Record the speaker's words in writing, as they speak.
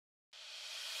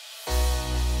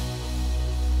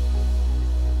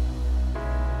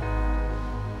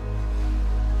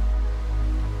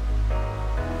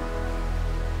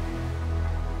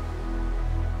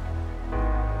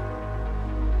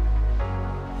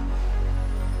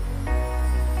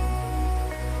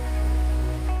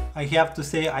I have to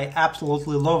say I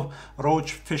absolutely love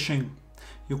roach fishing.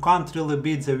 You can't really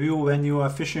beat the view when you are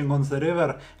fishing on the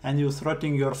river and you're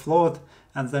throwing your float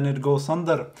and then it goes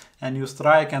under and you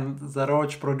strike and the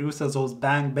roach produces those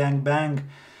bang, bang, bang.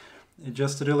 It's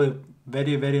just really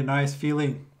very, very nice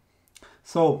feeling.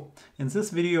 So in this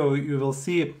video you will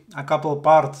see a couple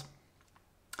parts.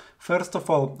 First of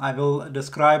all, I will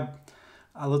describe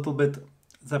a little bit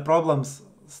the problems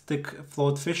stick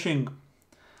float fishing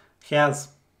has.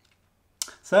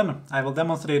 Then I will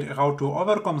demonstrate how to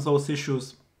overcome those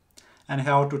issues and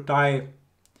how to tie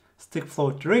stick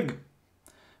float rig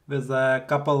with a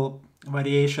couple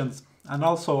variations. And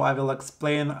also I will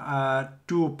explain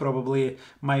two probably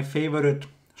my favorite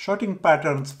shotting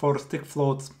patterns for stick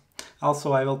floats.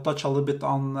 Also I will touch a little bit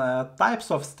on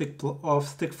types of stick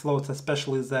floats,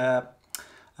 especially the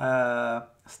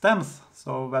stems,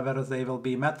 so whether they will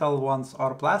be metal ones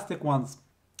or plastic ones.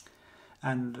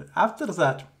 And after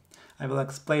that I will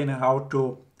explain how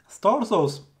to store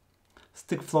those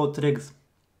stick float rigs.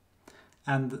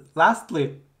 And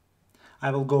lastly, I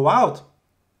will go out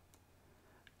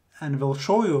and will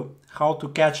show you how to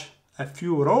catch a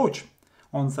few roach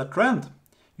on the TRENT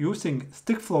using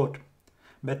stick float.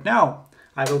 But now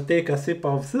I will take a sip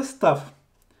of this stuff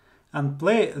and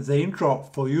play the intro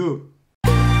for you.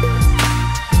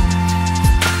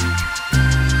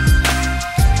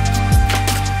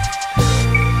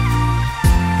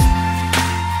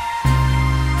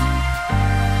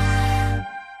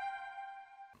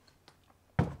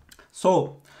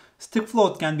 So, stick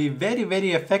float can be very,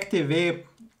 very effective way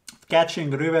of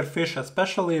catching river fish,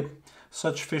 especially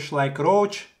such fish like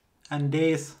roach and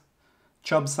dace,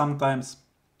 chub sometimes.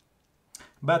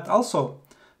 But also,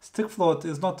 stick float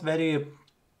is not very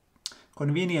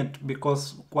convenient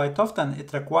because quite often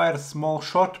it requires small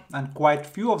shot and quite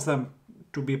few of them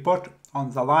to be put on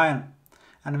the line.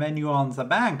 And when you're on the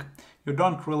bank, you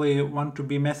don't really want to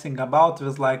be messing about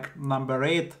with like number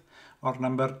 8 or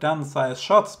number 10 size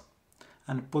shots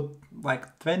and put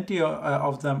like 20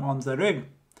 of them on the rig.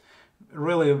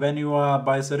 Really, when you are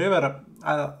by the river,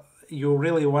 you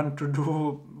really want to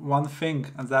do one thing,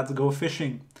 and that's go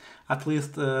fishing. At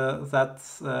least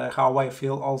that's how I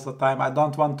feel all the time. I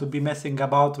don't want to be messing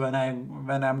about when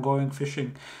I'm going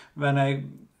fishing. When I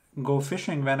go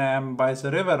fishing, when I am by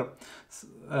the river,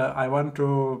 I want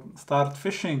to start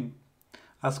fishing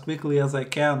as quickly as I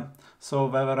can. So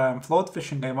whether I'm float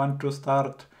fishing, I want to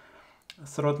start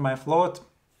throw my float.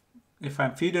 If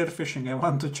I'm feeder fishing, I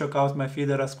want to check out my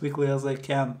feeder as quickly as I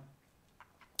can.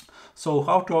 So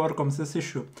how to overcome this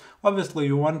issue? Obviously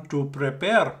you want to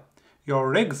prepare your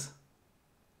rigs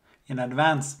in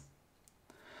advance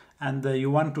and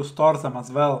you want to store them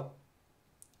as well.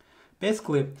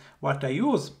 Basically what I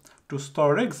use to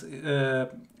store rigs,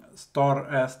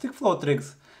 stick float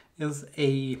rigs, is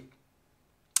a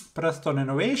Preston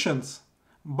Innovations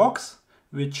box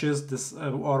which is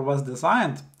was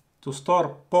designed to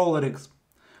store pole rigs.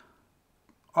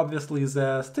 Obviously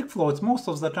the stick floats, most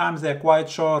of the times they are quite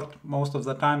short, most of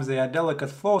the times they are delicate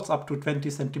floats up to 20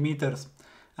 centimeters.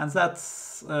 And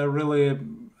that's really,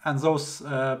 and those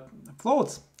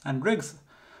floats and rigs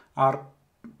are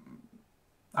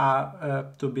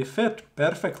to be fit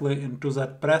perfectly into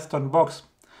that Preston box.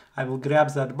 I will grab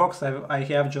that box I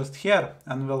have just here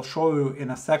and will show you in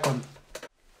a second.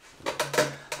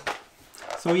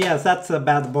 So yeah, that's a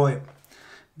bad boy.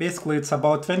 Basically it's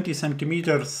about 20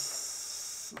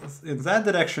 centimeters in that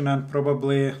direction and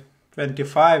probably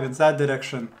 25 in that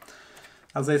direction.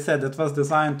 As I said, it was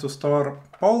designed to store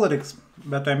pole rigs,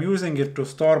 but I'm using it to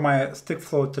store my stick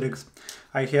float rigs.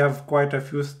 I have quite a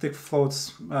few stick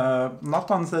floats, not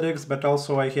on the rigs, but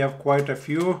also I have quite a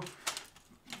few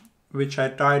which I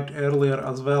tied earlier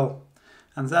as well.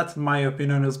 And that, in my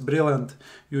opinion, is brilliant.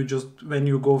 You just, when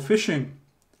you go fishing,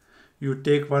 you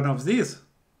take one of these,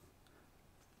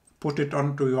 put it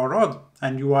onto your rod,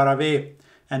 and you are away.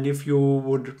 And if you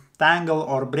would tangle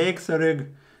or break the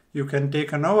rig, you can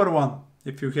take another one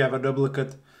if you have a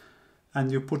duplicate,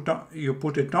 and you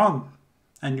put it on,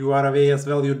 and you are away as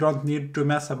well. You don't need to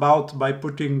mess about by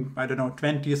putting, I don't know,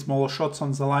 20 small shots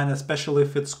on the line, especially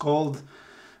if it's cold,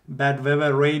 bad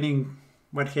weather, raining,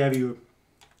 what have you.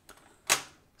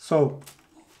 So,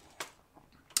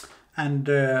 and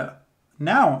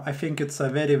now I think it's a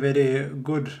very, very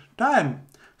good time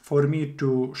for me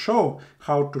to show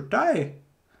how to tie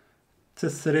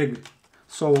this rig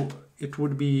so it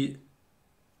would be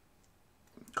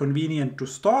convenient to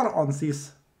store on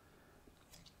these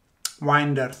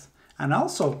winders. And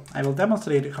also I will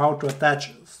demonstrate how to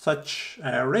attach such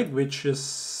a rig which is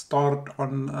stored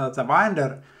on the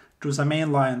winder to the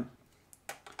main line.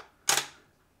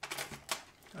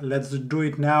 let's do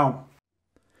it now.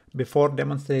 Before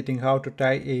demonstrating how to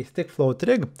tie a stick float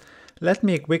rig, let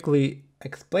me quickly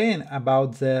explain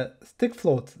about the stick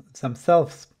floats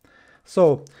themselves.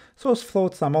 So, those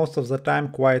floats are most of the time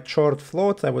quite short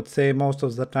floats. I would say most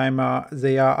of the time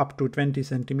they are up to 20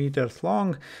 centimeters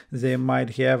long. They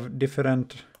might have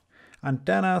different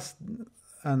antennas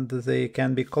and they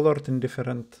can be colored in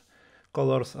different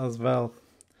colors as well.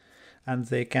 And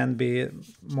they can be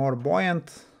more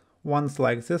buoyant ones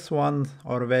like this one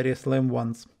or very slim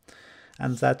ones.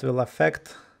 And that will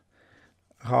affect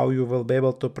how you will be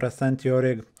able to present your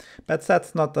rig. But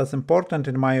that's not as important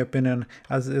in my opinion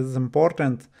as is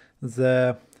important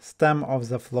the stem of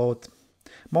the float.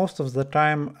 Most of the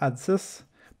time at this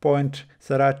point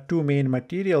there are two main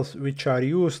materials which are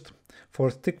used for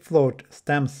stick float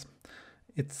stems.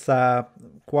 It's a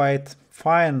quite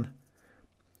fine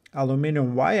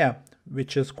aluminum wire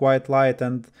which is quite light,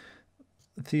 and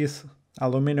these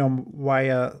aluminum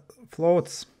wire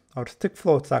floats or stick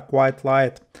floats are quite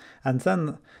light. And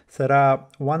then there are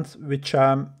ones which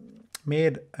are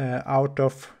made out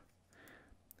of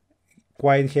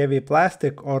quite heavy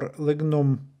plastic or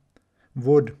lignum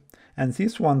wood, and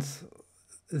these ones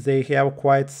they have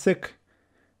quite thick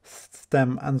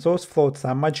stem, and those floats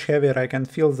are much heavier. I can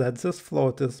feel that this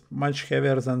float is much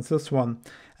heavier than this one,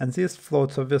 and these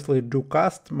floats obviously do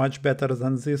cast much better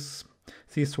than these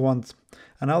ones.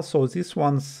 And also these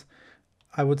ones,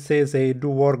 I would say they do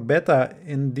work better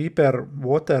in deeper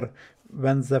water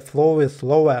when the flow is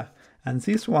lower, and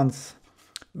these ones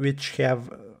which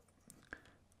have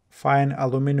fine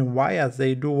aluminum wires,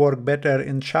 they do work better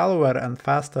in shallower and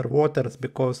faster waters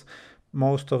because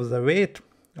most of the weight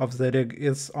of the rig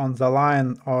is on the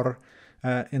line or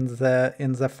in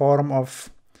the form of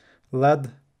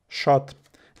lead shot.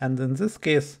 And in this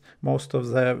case, most of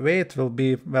the weight will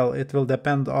be, well, it will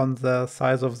depend on the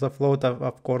size of the float,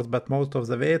 of course, but most of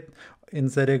the weight in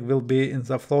the rig will be in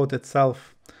the float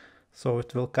itself. So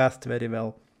it will cast very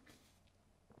well.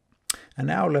 And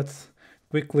now let's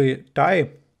quickly tie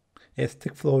a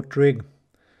stick float rig.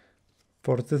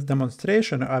 For this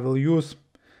demonstration, I will use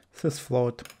this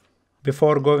float.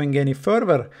 Before going any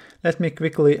further, let me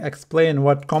quickly explain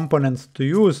what components to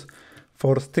use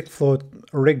for stick float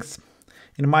rigs.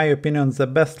 In my opinion, the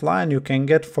best line you can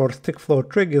get for stick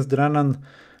float rig is Drennan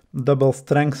double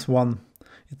strength one.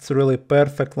 It's a really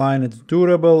perfect line. It's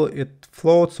durable, it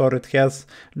floats, or it has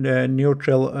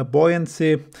neutral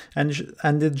buoyancy, and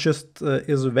it just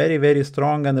is very, very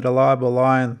strong and reliable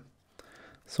line.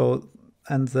 So,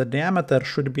 and the diameter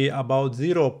should be about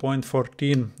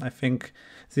 0.14. I think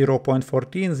 0.14,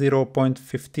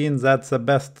 0.15, that's the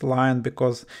best line,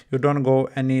 because you don't go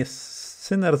any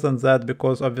thinner than that,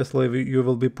 because obviously you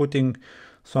will be putting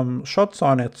some shots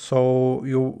on it, so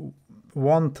you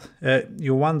want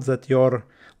that your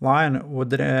line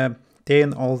would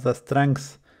retain all the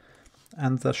strength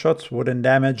and the shots wouldn't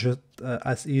damage it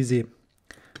as easy.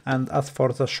 And as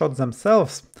for the shots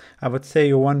themselves, I would say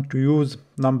you want to use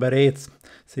number 8s.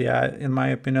 So yeah, in my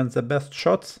opinion, the best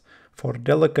shots for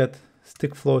delicate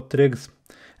stick float rigs.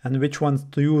 And which ones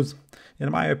to use?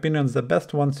 In my opinion, the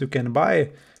best ones you can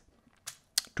buy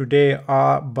today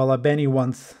are Balabeni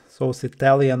ones, those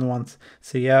Italian ones.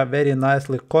 So yeah, very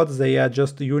nicely cut, they are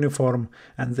just uniform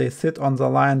and they sit on the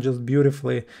line just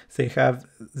beautifully.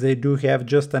 They do have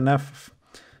just enough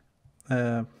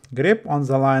grip on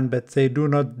the line, but they do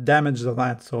not damage the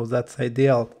line, so that's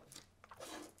ideal.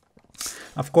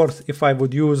 Of course, if I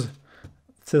would use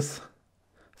this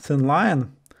thin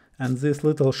line and these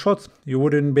little shots, you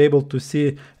wouldn't be able to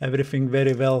see everything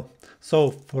very well.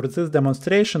 So for this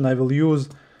demonstration, I will use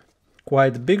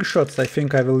quite big shots. I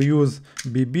think I will use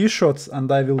BB shots, and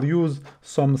I will use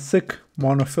some thick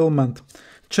monofilament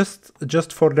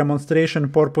just for demonstration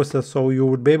purposes, so you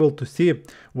would be able to see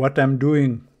what I'm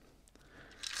doing.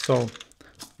 So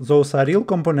those are real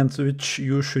components which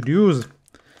you should use,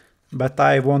 but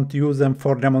I won't use them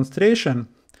for demonstration,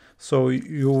 so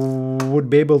you would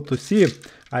be able to see.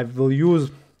 I will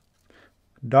use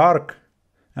dark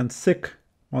and thick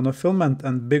monofilament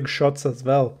and big shots as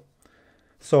well.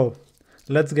 So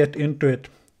let's get into it.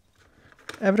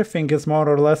 Everything is more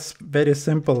or less very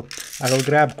simple. I will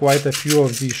grab quite a few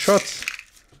of these shots.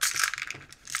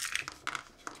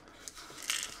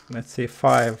 Let's say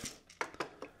 5.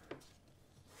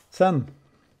 Then,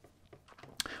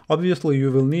 obviously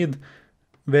you will need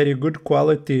very good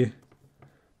quality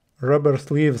rubber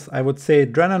sleeves. I would say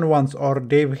Drennan ones or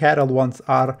Dave Harrell ones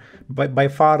are by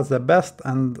far the best,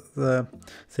 and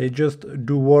they just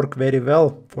do work very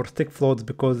well for stick floats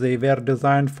because they were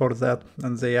designed for that,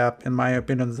 and they are, in my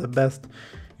opinion, the best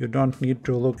You don't need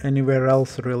to look anywhere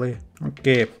else really.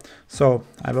 Okay, so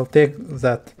I will take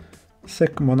that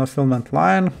thick monofilament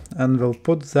line and will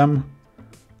put them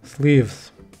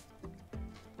sleeves.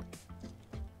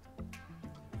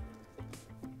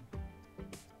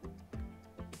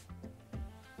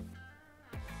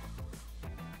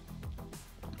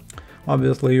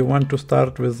 Obviously you want to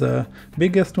start with the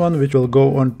biggest one, which will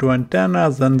go onto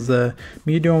antennas, then the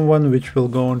medium one which will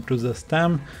go onto the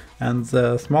stem, and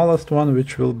the smallest one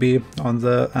which will be on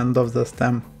the end of the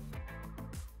stem.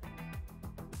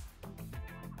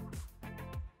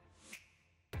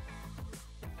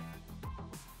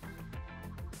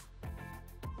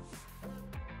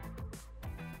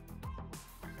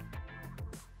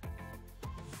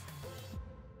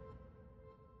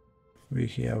 We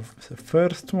have the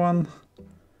first one.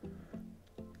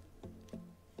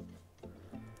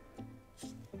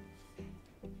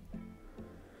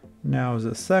 Now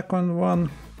the second one.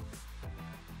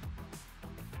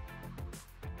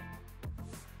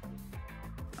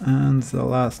 And the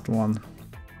last one.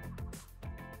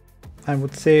 I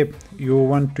would say you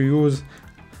want to use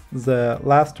the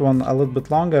last one a little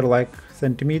bit longer, like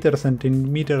centimeter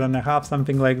and a half,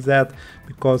 something like that,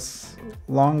 because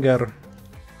longer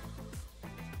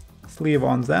sleeve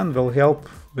on the end will help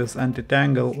with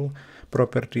anti-tangle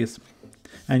properties.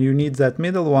 And you need that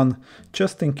middle one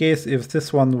just in case if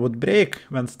this one would break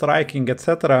when striking,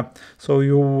 etc. So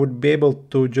you would be able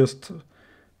to just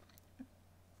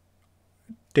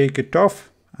take it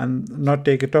off, and not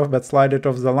take it off but slide it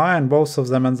off the line, both of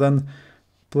them, and then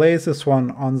place this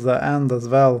one on the end as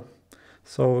well.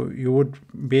 So you would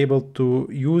be able to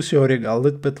use your rig a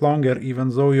little bit longer, even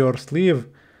though your sleeve,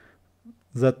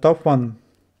 the top one,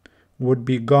 would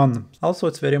be gone. Also,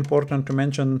 it's very important to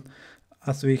mention,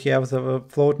 as we have the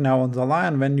float now on the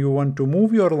line, when you want to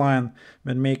move your line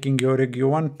when making your rig, you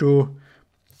want to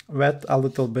wet a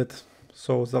little bit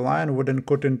so the line wouldn't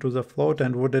cut into the float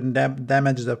and wouldn't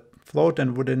damage the float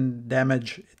and wouldn't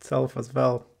damage itself as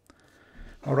well.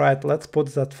 Alright, let's put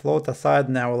that float aside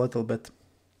now a little bit.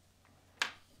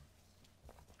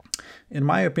 In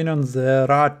my opinion,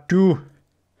 there are two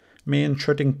main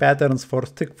shotting patterns for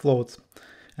stick floats.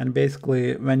 And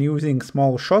basically, when using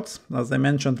small shots, as I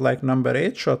mentioned, like number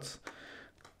 8 shots,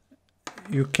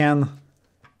 you can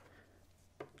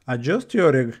adjust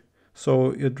your rig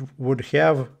so it would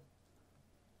have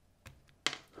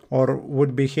or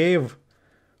would behave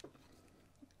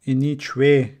in each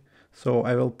way. So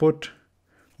I will put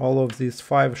all of these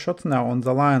 5 shots now on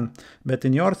the line, but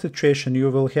in your situation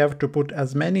you will have to put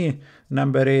as many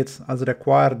number 8s as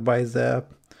required by the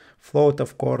float,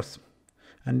 of course.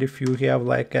 And if you have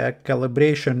like a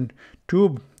calibration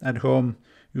tube at home,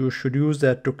 you should use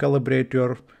that to calibrate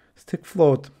your stick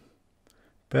float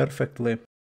perfectly.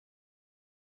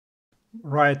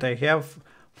 Right, I have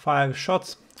 5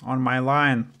 shots on my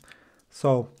line.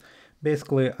 So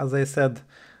basically, as I said,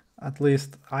 at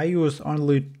least I use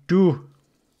only 2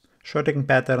 shotting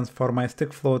patterns for my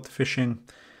stick float fishing.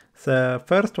 The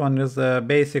first one is the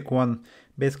basic one.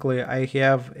 Basically, I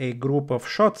have a group of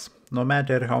shots, no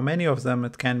matter how many of them,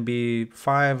 it can be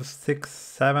 5, 6,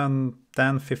 7,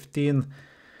 10, 15,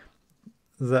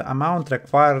 the amount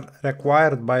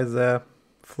required by the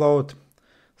float.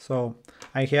 So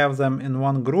I have them in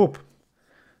one group,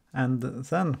 and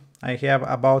then I have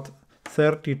about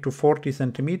 30 to 40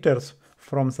 centimeters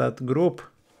from that group.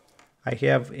 I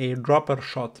have a dropper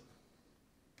shot.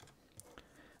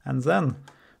 And then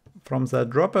from the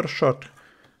dropper shot,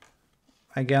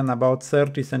 again about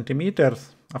 30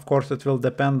 centimeters. Of course, it will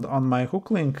depend on my hook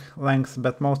length,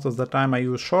 but most of the time I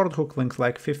use short hook lengths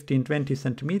like 15-20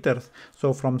 centimeters.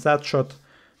 So from that shot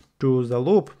to the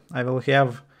loop, I will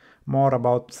have more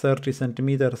about 30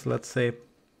 centimeters, let's say.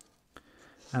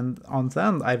 And on the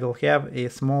end, I will have a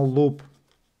small loop.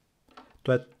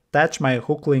 To attach my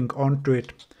hook link onto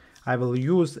it, I will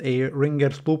use a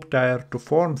Ringer's loop tire to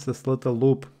form this little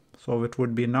loop, so it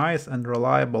would be nice and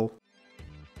reliable.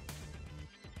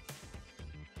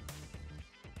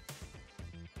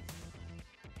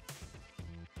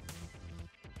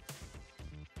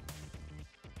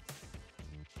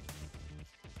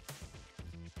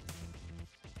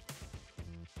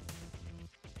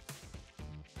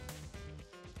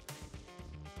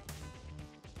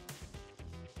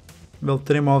 We'll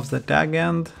trim off the tag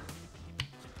end.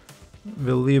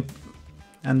 We'll leave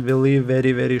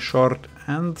very short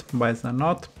end by the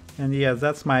knot. And yeah,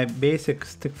 that's my basic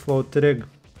stick float rig.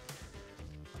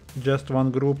 Just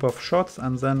one group of shots,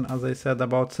 and then, as I said,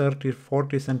 about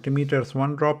 30-40 centimeters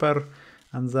one dropper,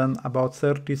 and then about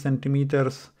 30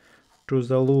 centimeters to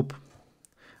the loop.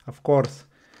 Of course,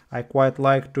 I quite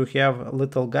like to have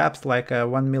little gaps, like 1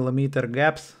 mm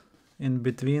gaps in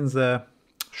between the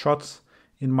shots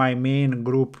in my main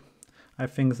group. I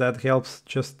think that helps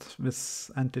just with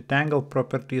anti-tangle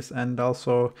properties, and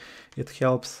also it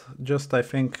helps just, I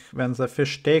think, when the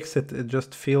fish takes it, it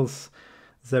just feels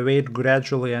the weight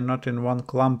gradually and not in one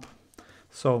clump.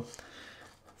 So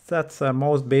that's the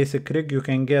most basic rig you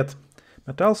can get.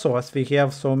 But also, as we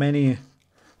have so many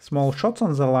small shots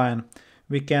on the line,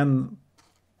 we can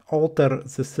alter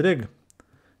this rig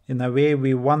in a way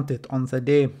we want it on the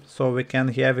day. So we can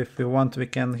have, if we want, we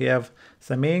can have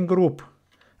the main group,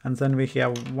 and then we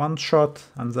have one shot,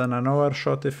 and then another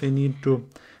shot if we need to,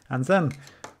 and then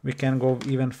we can go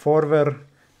even further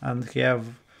and have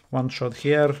one shot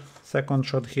here, second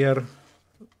shot here,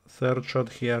 third shot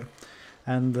here.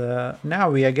 And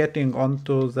now we are getting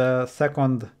onto the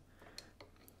second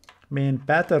main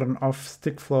pattern of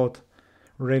stick float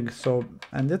rig. So,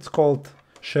 and it's called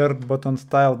shared button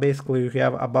style. Basically, you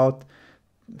have about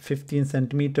 15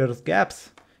 centimeters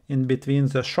gaps in between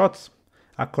the shots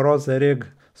across the rig.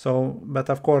 So, but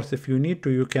of course, if you need to,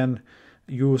 you can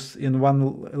use in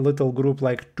one little group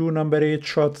like 2 number 8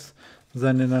 shots,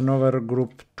 then in another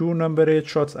group 2 number 8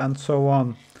 shots, and so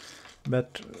on.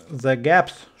 But the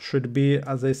gaps should be,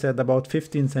 as I said, about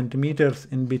 15 centimeters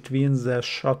in between the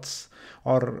shots,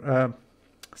 or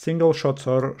single shots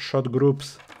or shot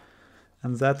groups.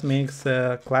 And that makes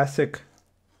a classic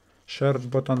shared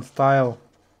button style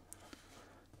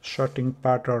shotting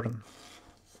pattern.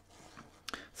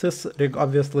 This rig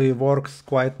obviously works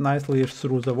quite nicely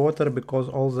through the water because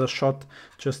all the shot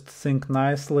just sink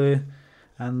nicely,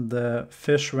 and the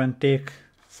fish, when take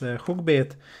the hook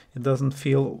bait, it doesn't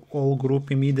feel all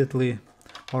group immediately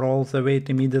or all the weight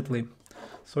immediately.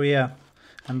 So yeah,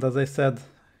 and as I said,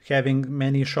 having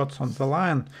many shots on the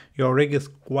line, your rig is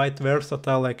quite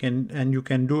versatile, and you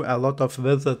can do a lot of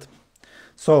with it.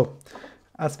 So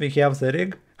as we have the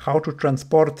rig, how to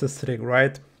transport this rig,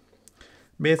 right?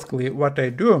 Basically what I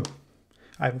do,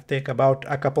 I will take about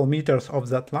a couple meters of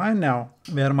that line now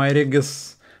where my rig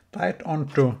is tied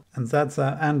onto, and that's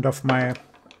the end of my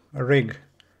rig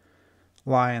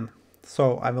line.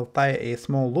 So I will tie a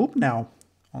small loop now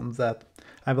on that.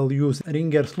 I will use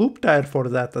Ringer's loop tire for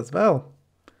that as well.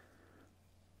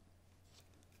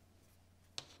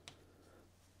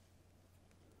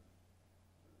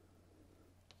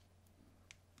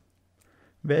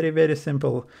 Very, very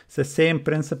simple. It's the same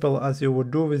principle as you would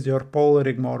do with your pole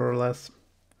rig, more or less.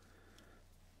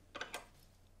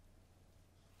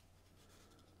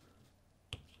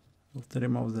 Let's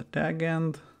remove the tag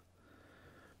end.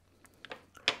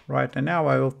 Right, and now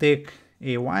I will take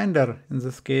a winder. In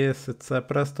this case, it's a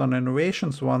Preston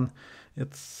Innovations one.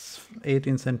 It's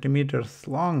 18 centimeters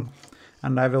long.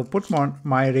 And I will put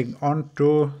my rig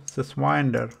onto this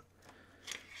winder.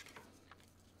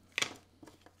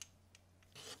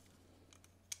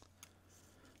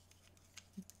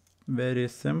 Very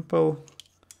simple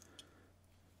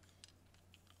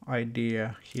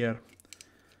idea here.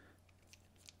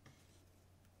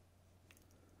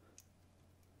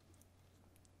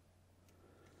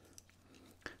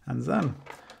 And then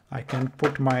I can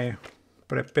put my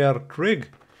prepared rig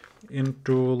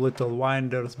into little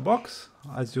winder's box,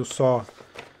 as you saw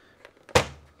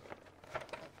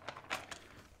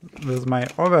with my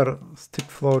other stick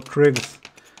float rigs,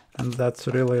 and that's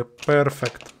really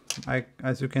perfect.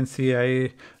 As you can see,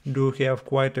 I do have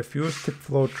quite a few stick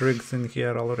float rigs in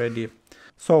here already.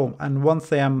 So, and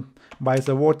once I am by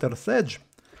the water's edge,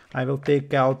 I will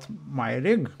take out my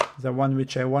rig, the one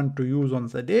which I want to use on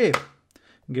the day,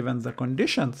 given the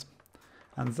conditions,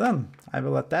 and then I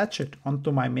will attach it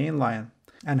onto my main line.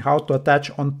 And how to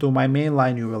attach onto my main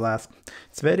line, you will ask.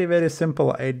 It's very, very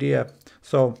simple idea.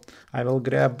 So I will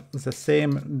grab the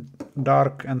same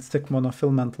dark and thick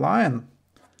monofilament line.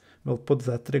 We'll put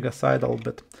that rig aside a little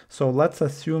bit. So let's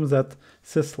assume that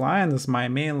this line is my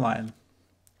main line,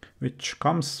 which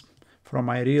comes from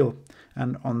my reel.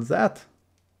 And on that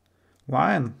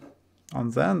line,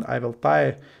 on the end, I will tie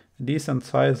a decent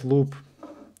size loop.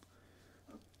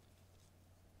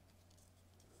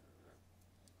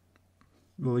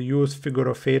 We'll use figure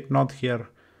of 8 knot here.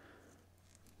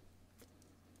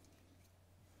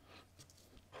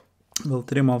 We'll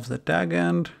trim off the tag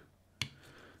end,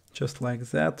 just like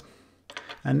that.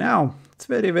 And now it's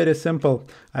very, very simple.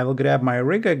 I will grab my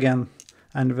rig again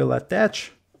and will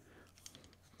attach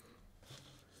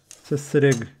this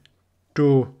rig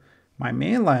to my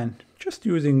main line, just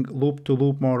using loop to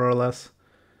loop more or less.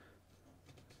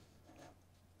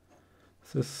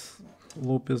 This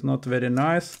loop is not very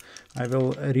nice. I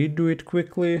will redo it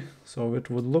quickly so it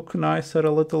would look nicer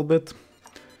a little bit.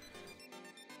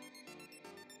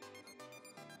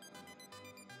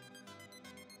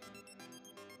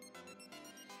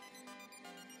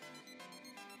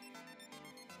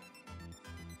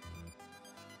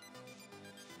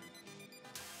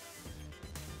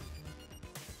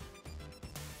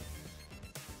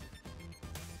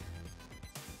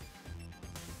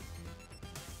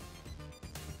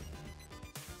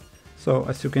 So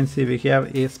as you can see, we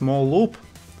have a small loop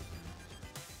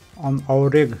on our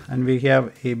rig and we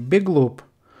have a big loop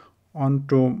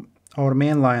onto our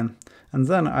main line, and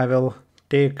then I will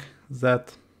take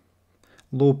that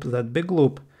loop, that big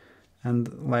loop, and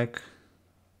like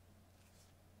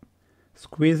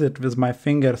squeeze it with my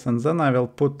fingers, and then I will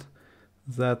put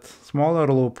that smaller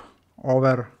loop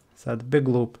over that big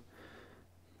loop,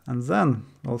 and then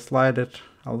I'll slide it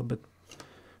a little bit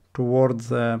towards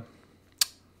the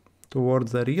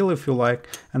reel, if you like,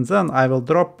 and then I will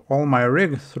drop all my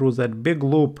rig through that big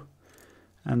loop,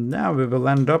 and now we will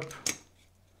end up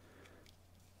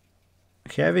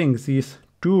having these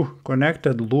two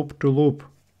connected loop to loop.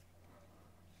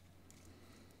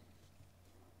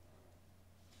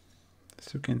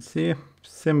 As you can see,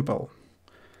 simple.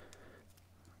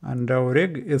 And our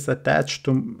rig is attached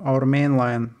to our main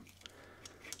line.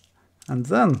 And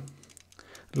then,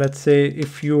 let's say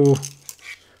if you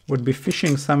would be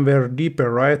fishing somewhere deeper,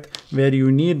 right, where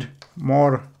you need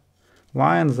more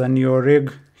lines than your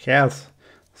rig has.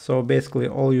 So basically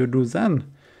all you do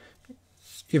then,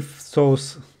 if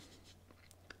those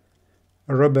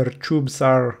rubber tubes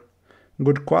are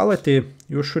good quality,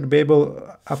 you should be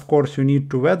able, of course you need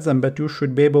to wet them, but you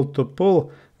should be able to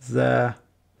pull the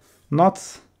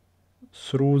knots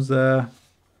through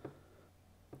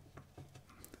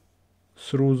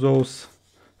those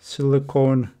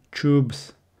silicone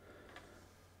tubes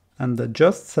and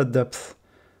adjust the depth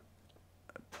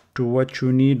to what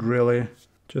you need really.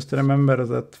 Just remember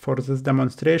that for this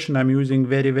demonstration I'm using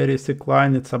very thick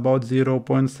line. It's about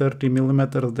 0.30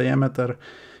 millimeters diameter.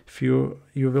 If you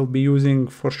will be using,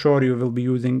 for sure you will be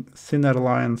using thinner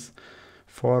lines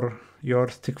for your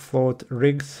stick float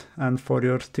rigs and for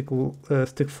your stick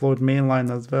float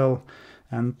mainline as well.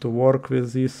 And to work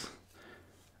with these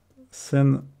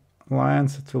thin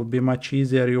lines, it will be much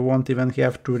easier. You won't even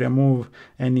have to remove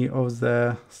any of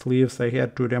the sleeves. I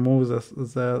had to remove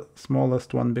the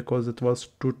smallest one because it was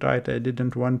too tight. I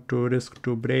didn't want to risk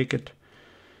to break it.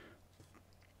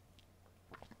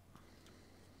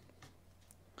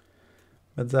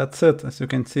 But that's it. As you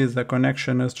can see, the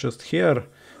connection is just here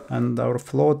and our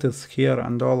float is here,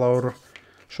 and all our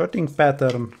shotting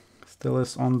pattern still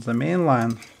is on the main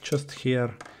line just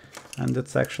here, and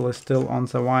it's actually still on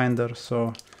the winder.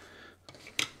 So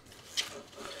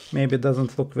maybe it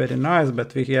doesn't look very nice,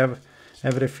 but we have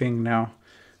everything now.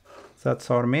 That's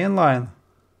our main line.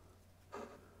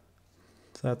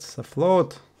 That's the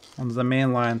float on the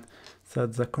main line.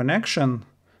 That's the connection.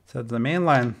 That's the main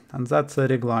line, and that's the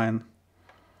rig line.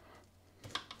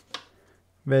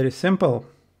 Very simple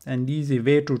and easy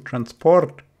way to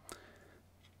transport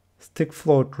stick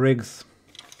float rigs.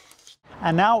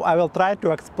 And now I will try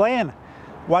to explain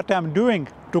what I'm doing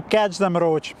to catch them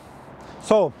roach.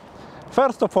 So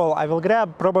first of all, I will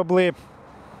grab probably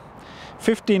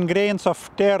 15 grains of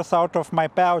TARES out of my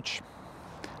pouch,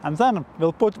 and then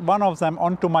we'll put one of them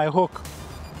onto my hook.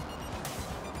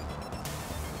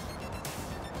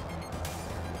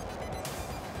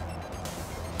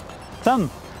 Then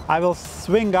I will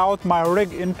swing out my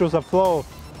rig into the flow.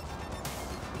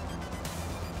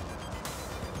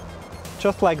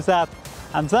 Just like that.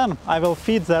 And then I will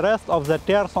feed the rest of the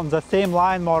TARES on the same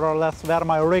line more or less where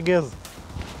my rig is.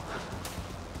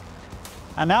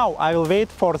 And now I will wait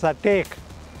for the take.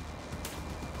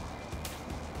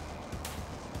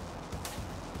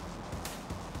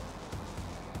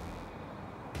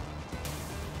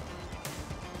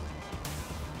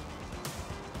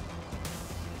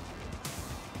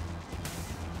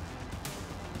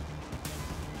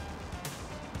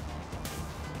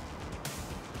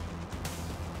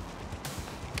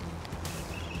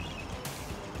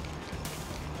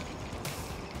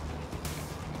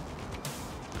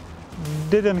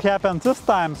 Didn't happen this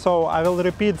time, so I will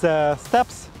repeat the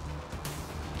steps,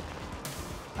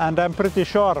 and I'm pretty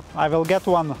sure I will get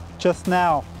one just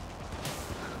now.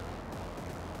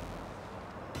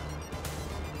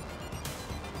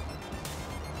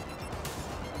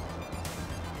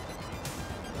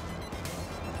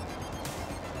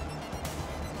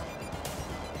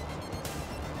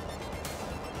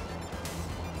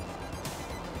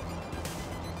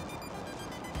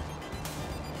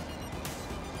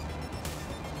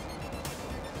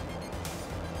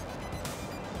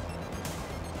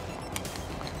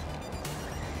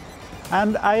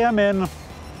 And I am in.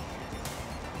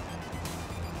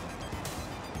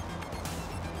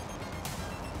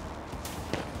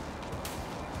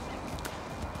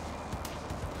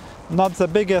 Not the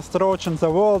biggest roach in the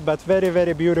world, but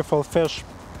very beautiful fish.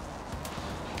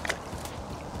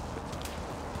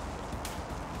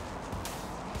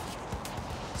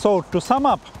 So to sum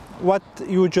up what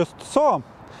you just saw,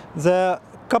 the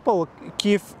couple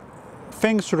key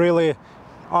things really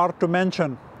are to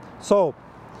mention. So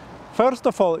first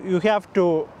of all, you have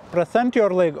to present your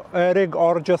rig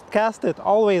or just cast it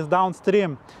always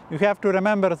downstream. You have to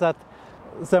remember that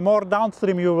the more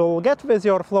downstream you will get with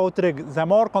your float rig, the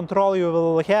more control you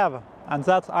will have, and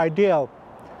that's ideal.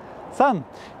 Then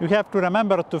you have to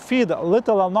remember to feed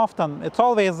little and often. It's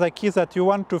always the key that you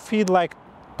want to feed like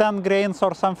 10 grains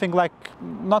or something, like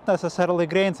not necessarily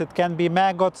grains, it can be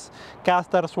maggots,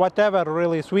 casters, whatever,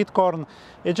 really, sweet corn.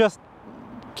 It just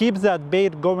keeps that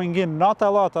bait going in, not a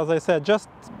lot, as I said, just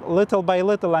little by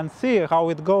little, and see how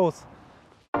it goes.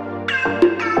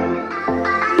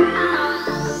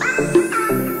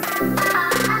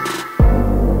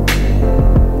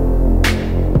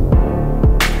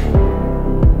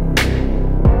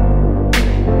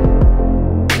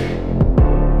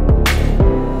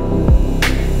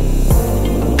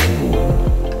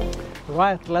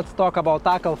 Right, let's talk about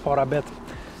tackle for a bit.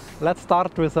 Let's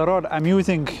start with the rod. I'm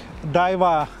using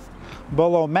Daiwa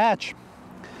Bolo Match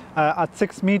at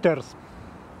 6 meters.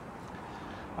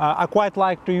 I quite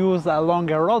like to use a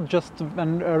longer rod just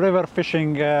when river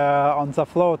fishing on the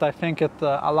float. I think it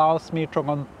allows me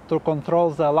to control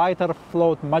the lighter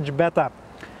float much better.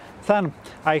 Then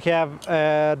I have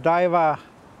Daiwa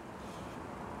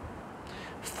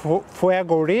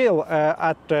Fuego reel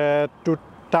at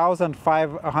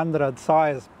 2500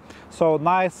 size, so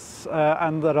nice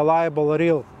and reliable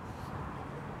reel.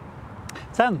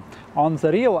 Then on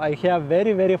the reel I have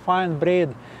very fine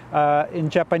braid. In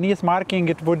Japanese marking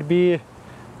it would be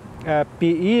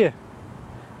PE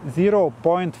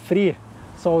 0.3,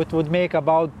 so it would make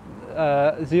about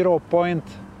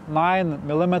 0.9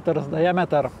 millimeters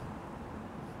diameter.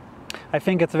 I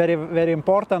think it's very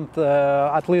important,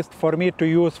 at least for me, to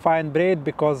use fine braid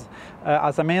because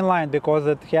as a main line, because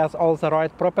it has all the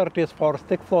right properties for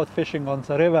stick float fishing on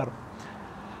the river.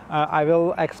 I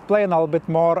will explain a little bit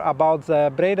more about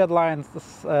the braided lines,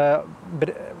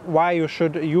 why you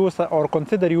should use or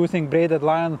consider using braided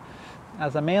line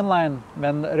as a main line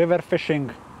when river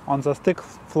fishing on the stick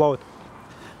float.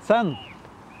 Then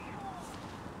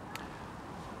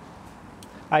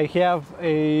I have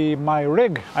my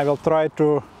rig. I will try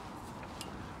to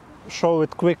show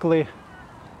it quickly.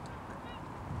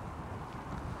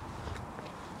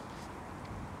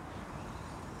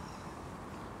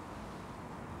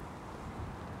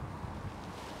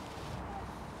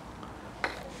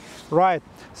 Right,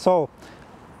 so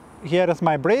here is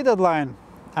my braided line,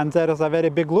 and there is a very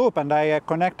big loop, and I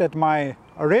connected my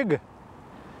rig,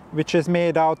 which is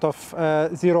made out of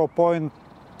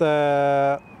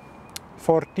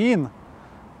 0.14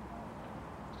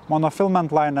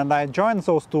 monofilament line, and I joined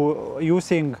those two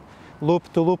using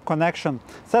loop-to-loop connection.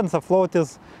 Then the float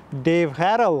is Dave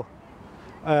Harrell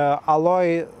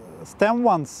alloy stem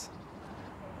ones.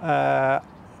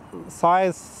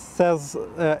 Size says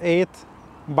 8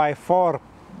 by 4.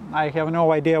 I have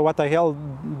no idea what the hell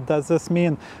does this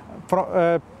mean.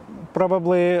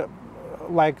 Probably,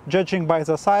 like, judging by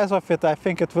the size of it, I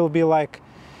think it will be like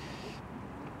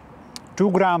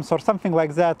 2 grams or something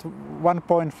like that,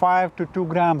 1.5 to 2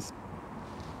 grams.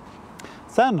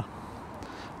 Then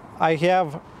I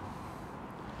have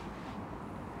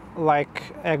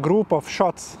like a group of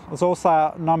shots. Those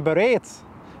are number 8s,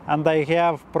 and I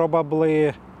have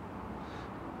probably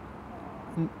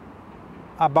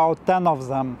about 10 of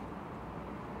them,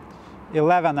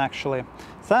 11 actually.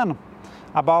 Then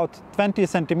about 20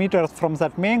 centimeters from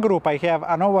that main group I have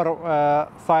another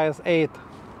size 8,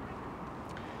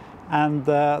 and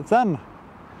then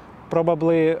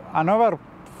probably another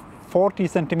 40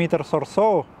 centimeters or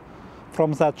so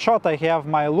from that shot I have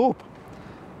my loop,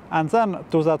 and then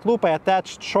to that loop I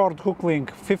attached short hook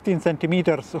link, 15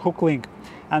 centimeters hook link,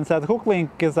 and that hook link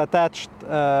is attached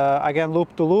again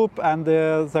loop to loop, and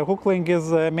the hook link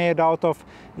is made out of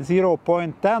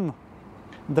 0.10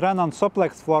 Drennon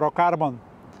Suplex fluorocarbon,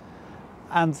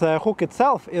 and the hook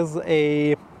itself is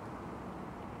a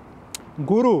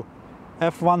Guru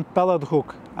F1 pellet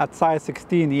hook at size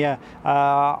 16. Yeah,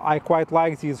 I quite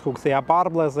like these hooks. They are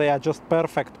barbless, they are just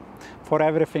perfect for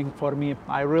everything for me.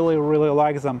 I really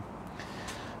like them.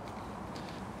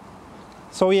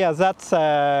 So yeah, that's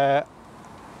a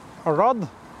rod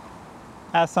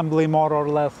assembly more or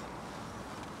less.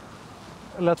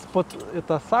 Let's put it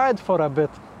aside for a bit.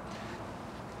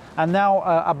 And now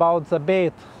about the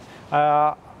bait.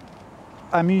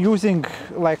 I'm using,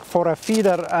 like, for a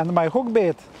feeder and my hook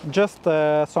bait, just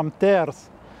some TARES.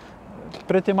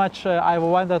 Pretty much I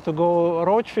wanted to go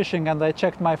roach fishing, and I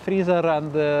checked my freezer,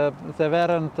 and there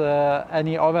weren't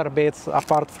any other baits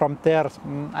apart from TARES,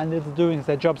 and it's doing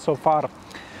the job so far.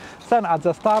 Then at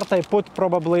the start I put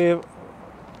probably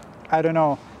I don't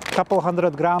know, couple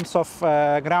 100 grams of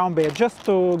ground bait just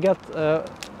to get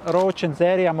roach in the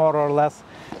area more or less.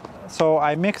 So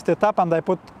I mixed it up and I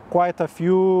put quite a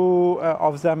few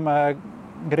of them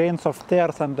grains of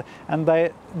TARES, and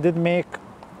I did make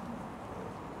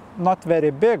not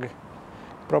very big,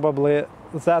 probably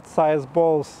that size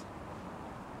balls,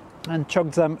 and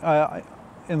chucked them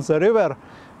in the river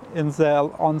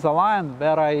on the line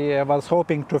where I was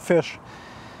hoping to fish.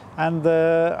 And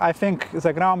I think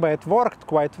the ground bait worked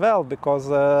quite well, because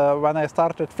when I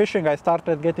started fishing, I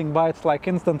started getting bites like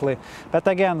instantly. But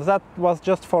again, that was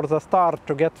just for the start,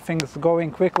 to get things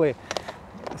going quickly.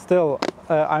 Still,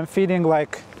 I'm feeding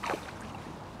like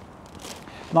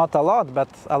not a lot, but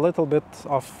a little bit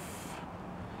of,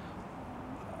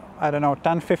 I don't know,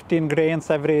 10-15 grains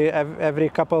every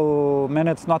couple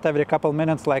minutes, not every couple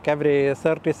minutes, like every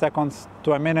 30 seconds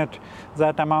to a minute,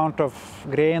 that amount of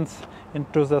grains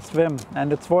into the swim,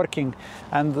 and it's working.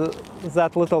 And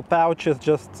that little pouch is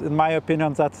just, in my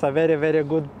opinion, that's a very, very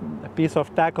good piece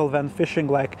of tackle when fishing,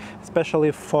 like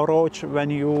especially for roach. When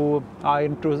you are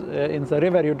in the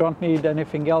river, you don't need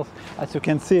anything else. As you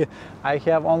can see, I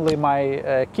have only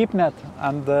my keep net,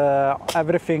 and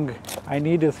everything I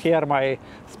need is here: my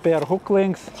spare hook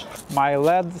links, my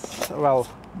leads, well,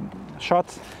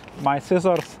 shots, my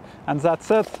scissors, and that's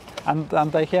it. And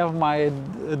I have my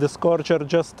disgorger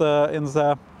just in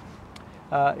the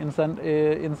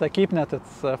keep net.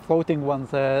 It's a floating one,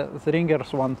 the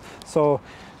ringers one. So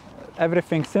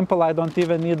everything simple. I don't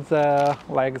even need the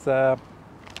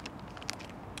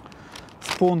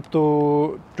spoon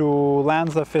to land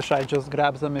the fish. I just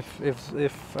grab them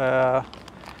if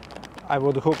I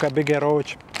would hook a bigger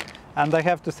roach. And I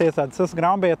have to say that this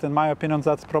ground bait, in my opinion,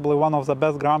 that's probably one of the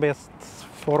best ground baits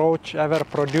for roach ever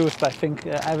produced. I think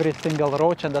every single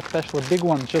roach, and especially big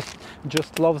one,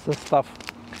 just loves this stuff.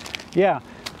 Yeah,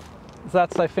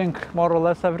 that's, I think, more or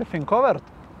less everything covered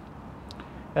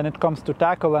when it comes to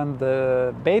tackle and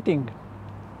baiting.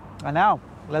 And now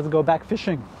let's go back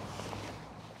fishing.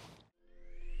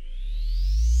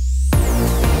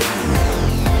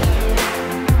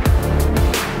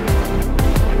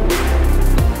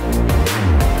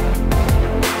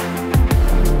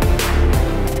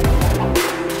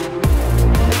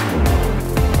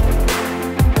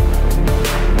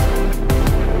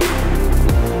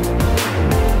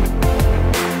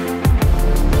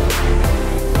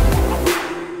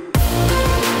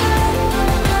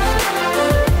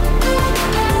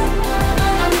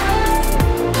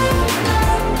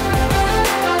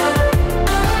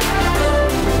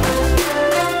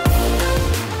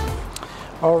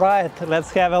 Alright,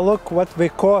 let's have a look what we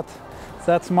caught.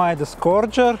 That's my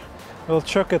disgorger. We'll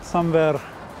chuck it somewhere.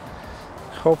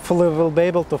 Hopefully we'll be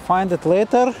able to find it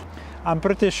later. I'm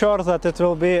pretty sure that it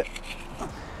will be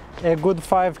a good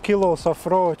 5 kilos of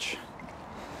roach.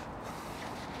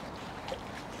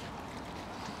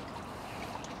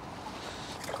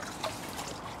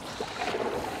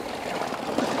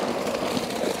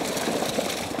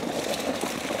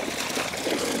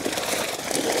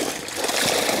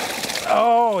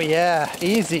 Oh yeah,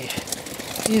 easy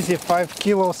 5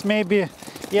 kilos, maybe,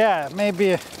 yeah,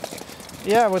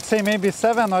 I would say maybe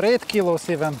 7 or 8 kilos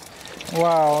even.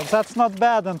 Wow, that's not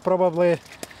bad, and probably,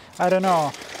 I don't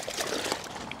know,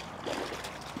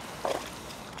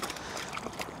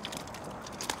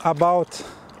 about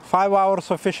 5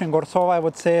 hours of fishing or so, I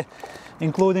would say,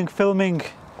 including filming.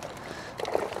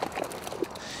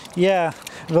 Yeah,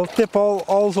 we'll tip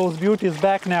all those beauties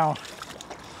back now.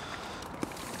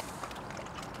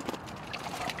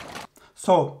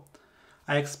 So,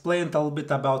 I explained a little bit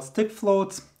about stick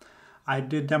floats. I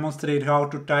did demonstrate how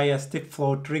to tie a stick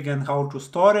float rig and how to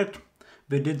store it.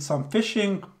 We did some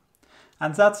fishing.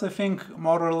 And that's, I think,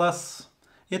 more or less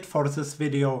it for this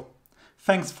video.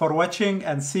 Thanks for watching,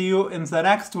 and see you in the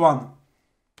next one.